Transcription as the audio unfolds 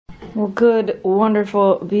Well, good,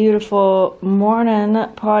 wonderful, beautiful morning,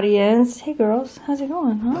 audience. Hey, girls, how's it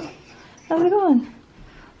going, huh? How's it going?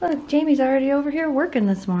 Look, Jamie's already over here working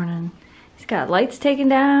this morning. He's got lights taken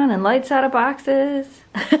down and lights out of boxes.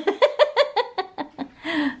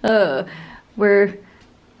 We're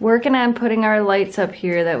working on putting our lights up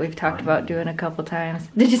here that we've talked about doing a couple times.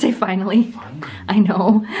 Did you say finally? Finally. I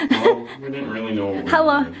know. Well, we didn't really know what how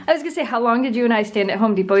long. I was gonna say, how long did you and I stand at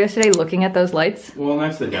Home Depot yesterday looking at those lights? Well, and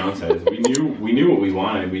that's the downside. Is we knew what we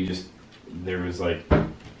wanted. We just, there was like, I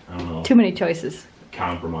don't know. Too many choices.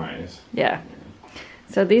 Compromise. Yeah.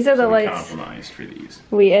 So these are the lights. Compromised for these.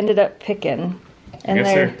 We ended up picking, and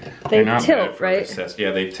they tilt, right?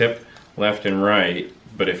 Yeah, they tip left and right.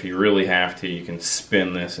 But if you really have to, you can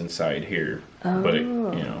spin this inside here. Oh. But it, you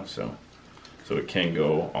know, so it can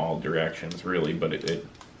go all directions really, but it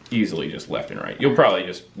easily just left and right.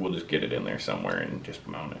 We'll just get it in there somewhere and just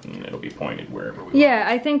mount it, and it'll be pointed wherever we want. Yeah,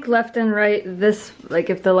 I think left and right. This, like,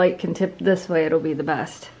 if the light can tip this way, it'll be the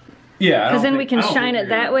best. Yeah, because then we can shine it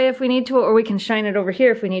that way if we need to, or we can shine it over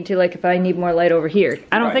here if we need to, like if I need more light over here.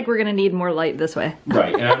 I don't think we're going to need more light this way.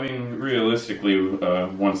 Right, and I mean, realistically,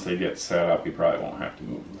 once they get set up, you probably won't have to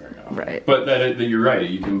move them very often. Right. But you're right,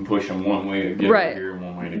 you can push them one way to get over here and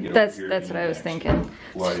one way to get over here. That's what I was thinking.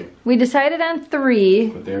 Light. We decided on 3.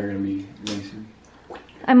 But they're going to be nicer.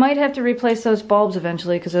 I might have to replace those bulbs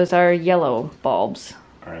eventually, because those are yellow bulbs.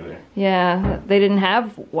 Are they? Yeah, they didn't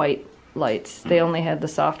have white lights. They only had the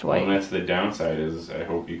soft white. Well, and that's the downside, is I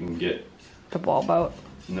hope you can get the bulb out.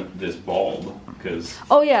 This bulb, because...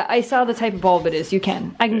 Oh yeah, I saw the type of bulb it is. You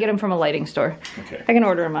can. I can get them from a lighting store. Okay. I can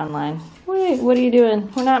order them online. Wait, what are you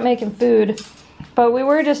doing? We're not making food. But we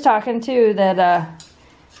were just talking too that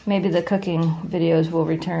maybe the cooking videos will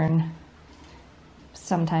return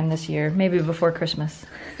sometime this year. Maybe before Christmas.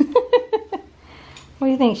 What do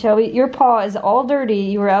you think, Shelby? Your paw is all dirty.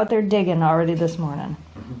 You were out there digging already this morning.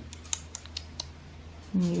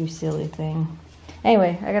 You silly thing.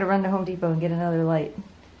 Anyway, I gotta run to Home Depot and get another light.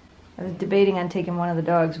 I was debating on taking one of the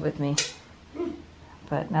dogs with me.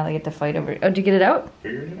 But now they get to fight over it. Oh, did you get it out?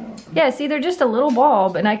 Figured it out. Yeah, see, they're just a little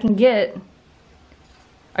bulb, and I can get...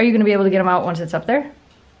 Are you gonna be able to get them out once it's up there?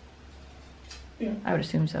 Yeah. I would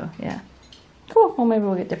assume so, yeah. Cool, well maybe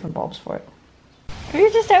we'll get different bulbs for it. Are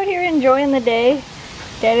you just out here enjoying the day?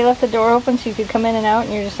 Daddy left the door open so you could come in and out,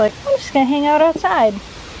 and you're just like, I'm just gonna hang out outside.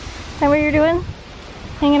 Is that what you're doing?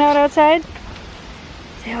 Hanging out outside?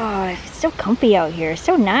 Oh, it's so comfy out here.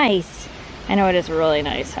 So nice. I know it is really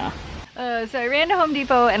nice, huh? So I ran to Home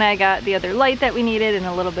Depot and I got the other light that we needed and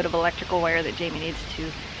a little bit of electrical wire that Jamie needs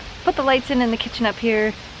to put the lights in the kitchen up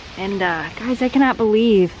here. And guys, I cannot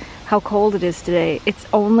believe how cold it is today. It's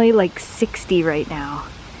only like 60 right now.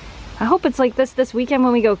 I hope it's like this weekend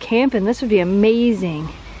when we go camping. This would be amazing.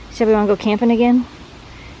 So we want to go camping again? Do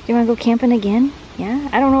you want to go camping again? Yeah?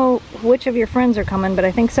 I don't know which of your friends are coming, but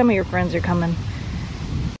I think some of your friends are coming.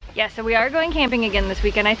 Yeah, so we are going camping again this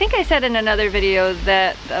weekend. I think I said in another video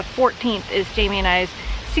that the 14th is Jamie and I's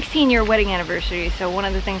 16-year wedding anniversary. So one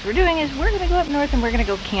of the things we're doing is we're going to go up north and we're going to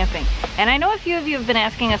go camping. And I know a few of you have been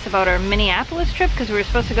asking us about our Minneapolis trip because we were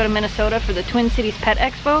supposed to go to Minnesota for the Twin Cities Pet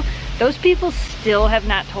Expo. Those people still have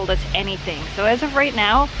not told us anything. So as of right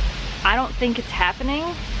now, I don't think it's happening.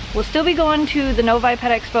 We'll still be going to the Novi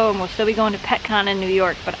Pet Expo and we'll still be going to PetCon in New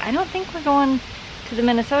York, but I don't think we're going to the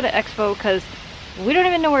Minnesota Expo because we don't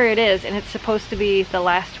even know where it is, and it's supposed to be the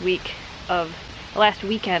last weekend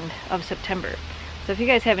of September. So if you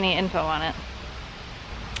guys have any info on it,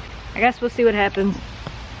 I guess we'll see what happens.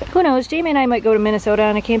 Who knows? Jamie and I might go to Minnesota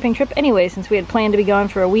on a camping trip anyway, since we had planned to be gone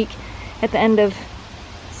for a week at the end of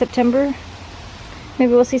September.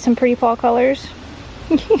 Maybe we'll see some pretty fall colors.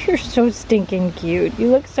 You're so stinking cute.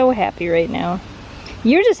 You look so happy right now.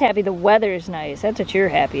 You're just happy the weather's nice. That's what you're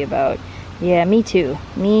happy about. Yeah, me too.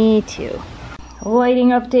 Me too. Lighting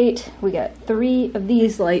update. We got 3 of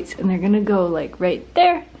these lights and they're gonna go like right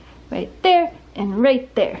there, and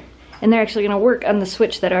right there. And they're actually gonna work on the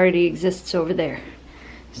switch that already exists over there.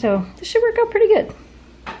 So this should work out pretty good.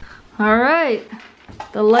 All right,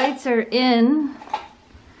 the lights are in.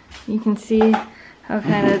 You can see how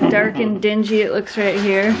kind of dark and dingy it looks right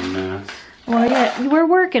here. Mess. Well, yeah, we're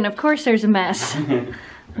working. Of course there's a mess.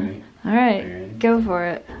 Right. All right, go for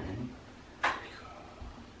it.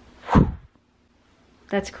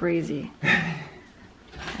 That's crazy.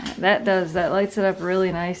 That lights it up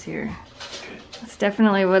really nice here. That's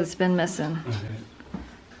definitely what's been missing.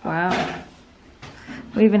 Wow.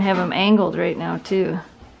 We even have them angled right now too.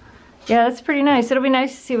 Yeah, that's pretty nice. It'll be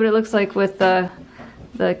nice to see what it looks like with the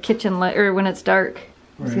kitchen light, or when it's dark.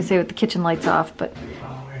 I was gonna say with the kitchen lights off, but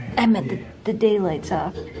I meant the daylights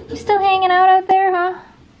off. You still hanging out there, huh?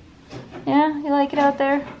 Yeah, you like it out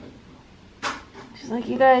there? She's like,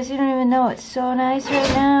 you guys, you don't even know, it's so nice right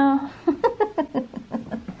now.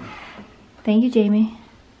 Thank you, Jamie.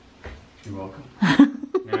 You're welcome.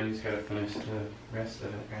 Now you just gotta finish the rest of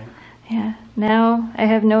it, right? Yeah, now I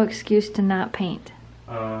have no excuse to not paint.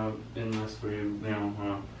 Unless we,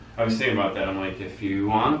 I was thinking about that. I'm like, if you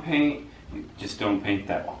want to paint, you just don't paint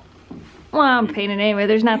that wall. Well, I'm painting anyway.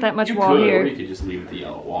 There's not that much wall here. Or you could just leave it the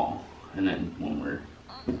yellow wall, and then when we're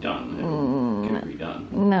done, it can be done.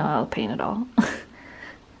 No, I'll paint it all.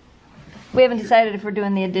 We haven't decided if we're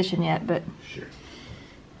doing the addition yet, but sure,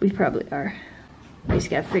 we probably are. We just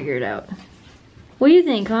gotta figure it out. What do you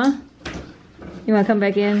think, huh? You wanna come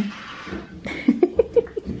back in?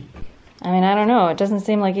 I mean, I don't know. It doesn't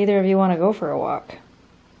seem like either of you want to go for a walk.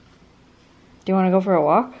 Do you want to go for a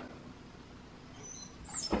walk?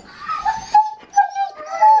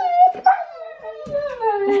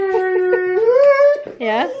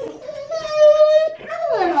 Yeah?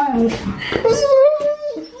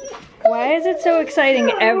 Why is it so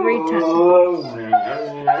exciting every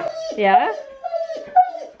time? Yeah?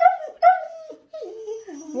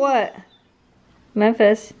 What?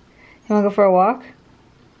 Memphis, you want to go for a walk?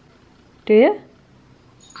 Do you?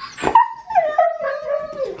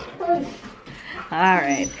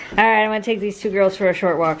 Alright. Alright, I'm gonna take these two girls for a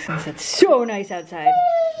short walk since it's so nice outside.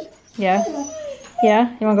 Yeah?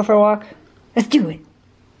 Yeah? You wanna go for a walk? Let's do it.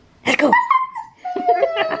 Let's go.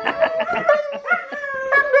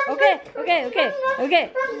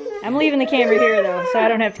 Okay. I'm leaving the camera here though, so I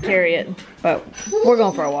don't have to carry it. But we're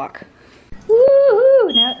going for a walk.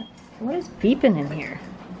 Woohoo! Now, what is beeping in here?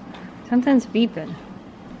 Something's beeping.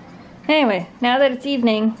 Anyway, now that it's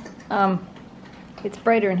evening, it's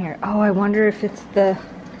brighter in here. Oh, I wonder if it's the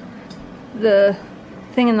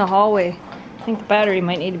thing in the hallway. I think the battery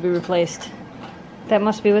might need to be replaced. That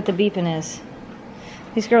must be what the beeping is.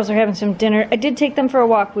 These girls are having some dinner. I did take them for a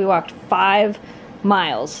walk. We walked 5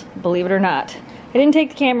 miles, believe it or not. I didn't take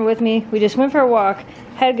the camera with me. We just went for a walk,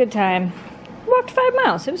 had a good time. Walked 5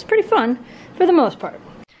 miles. It was pretty fun for the most part.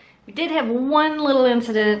 We did have one little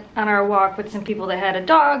incident on our walk with some people that had a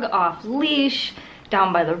dog off leash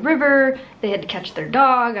down by the river. They had to catch their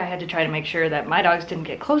dog. I had to try to make sure that my dogs didn't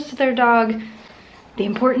get close to their dog. The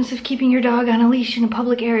importance of keeping your dog on a leash in a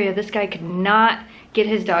public area. This guy could not get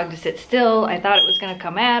his dog to sit still. I thought it was gonna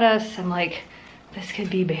come at us. I'm like, this could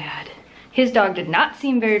be bad. His dog did not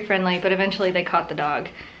seem very friendly, but eventually they caught the dog.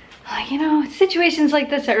 Like, you know, situations like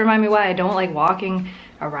this that remind me why I don't like walking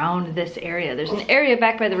around this area. There's an area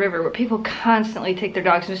back by the river where people constantly take their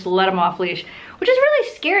dogs and just let them off leash, which is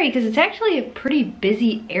really scary because it's actually a pretty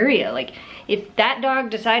busy area. Like, if that dog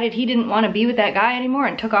decided he didn't want to be with that guy anymore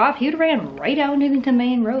and took off, he would have ran right out into the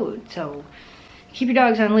main road. So keep your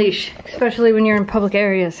dogs on leash, especially when you're in public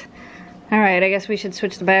areas. All right, I guess we should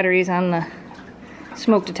switch the batteries on the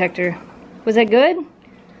smoke detector. Was that good?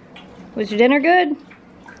 Was your dinner good?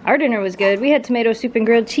 Our dinner was good. We had tomato soup and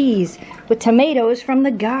grilled cheese with tomatoes from the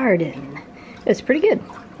garden. It was pretty good.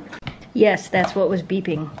 Yes, that's what was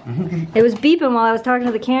beeping. It was beeping while I was talking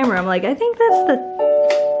to the camera. I'm like, I think that's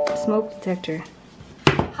the smoke detector.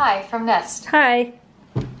 Hi, from Nest. Hi.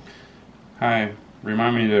 Hi.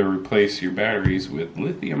 Remind me to replace your batteries with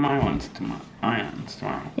lithium ions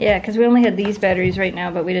tomorrow. Yeah, because we only had these batteries right now,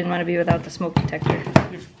 but we didn't want to be without the smoke detector.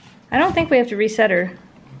 I don't think we have to reset her.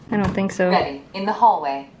 I don't think so. Ready. In the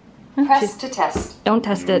hallway. Press to test. Don't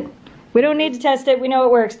test it. We don't need to test it. We know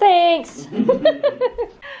it works. Thanks.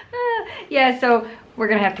 Yeah, so we're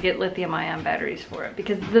going to have to get lithium ion batteries for it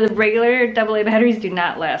because the regular AA batteries do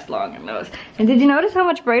not last long in those. And did you notice how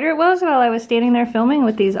much brighter it was while I was standing there filming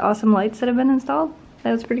with these awesome lights that have been installed?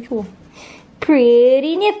 That was pretty cool.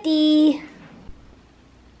 Pretty nifty.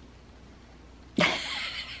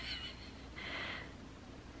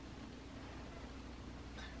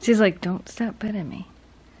 She's like, don't stop petting me.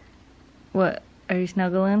 What? Are you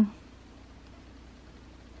snuggling?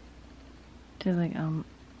 She's like,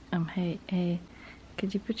 hey,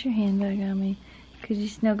 could you put your hand back on me? Could you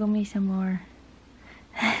snuggle me some more?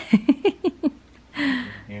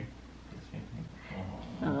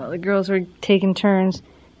 Oh, the girls were taking turns.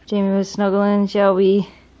 Jamie was snuggling Shelby,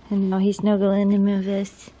 and now he's snuggling in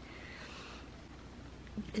Memphis.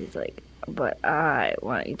 She's like, but I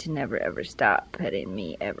want you to never ever stop petting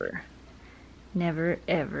me ever. Never,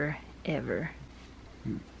 ever, ever.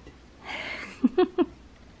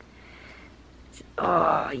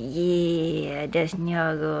 Oh, yeah, the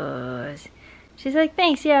snuggles. She's like,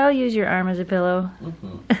 thanks, yeah, I'll use your arm as a pillow.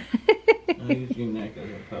 I'll use your neck as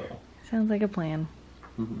a pillow. Sounds like a plan.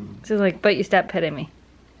 She's like, but you stop petting me.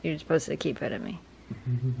 You're supposed to keep petting me.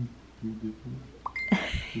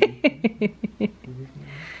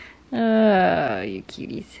 Oh, you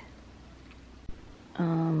cuties.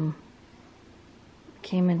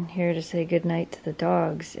 Came in here to say goodnight to the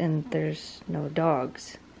dogs, and there's no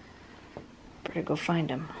dogs. Better go find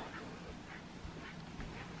them.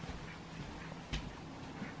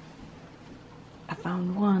 I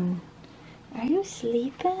found one. Are you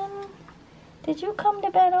sleeping? Did you come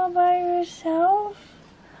to bed all by yourself?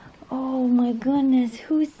 Oh my goodness,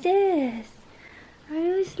 who's this? Are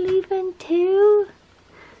you sleeping too?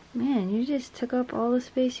 Man, you just took up all the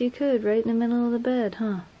space you could right in the middle of the bed,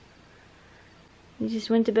 huh? You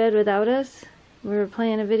just went to bed without us? We were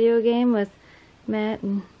playing a video game with Matt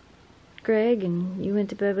and Greg, and you went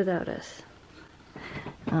to bed without us.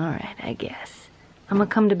 Alright, I guess. I'm gonna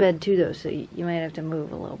come to bed too, though, so you might have to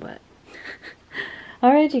move a little bit.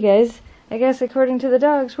 Alright, you guys. I guess according to the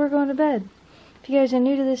dogs, we're going to bed. If you guys are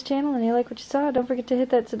new to this channel and you like what you saw, don't forget to hit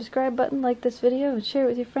that subscribe button, like this video, and share it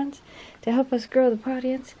with your friends to help us grow the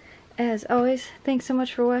audience. As always, thanks so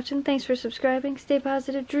much for watching. Thanks for subscribing. Stay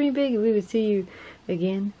positive, dream big, and we will see you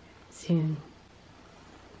again soon.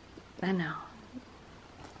 I know.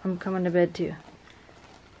 I'm coming to bed too.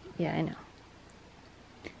 Yeah, I know.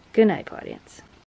 Good night, audience.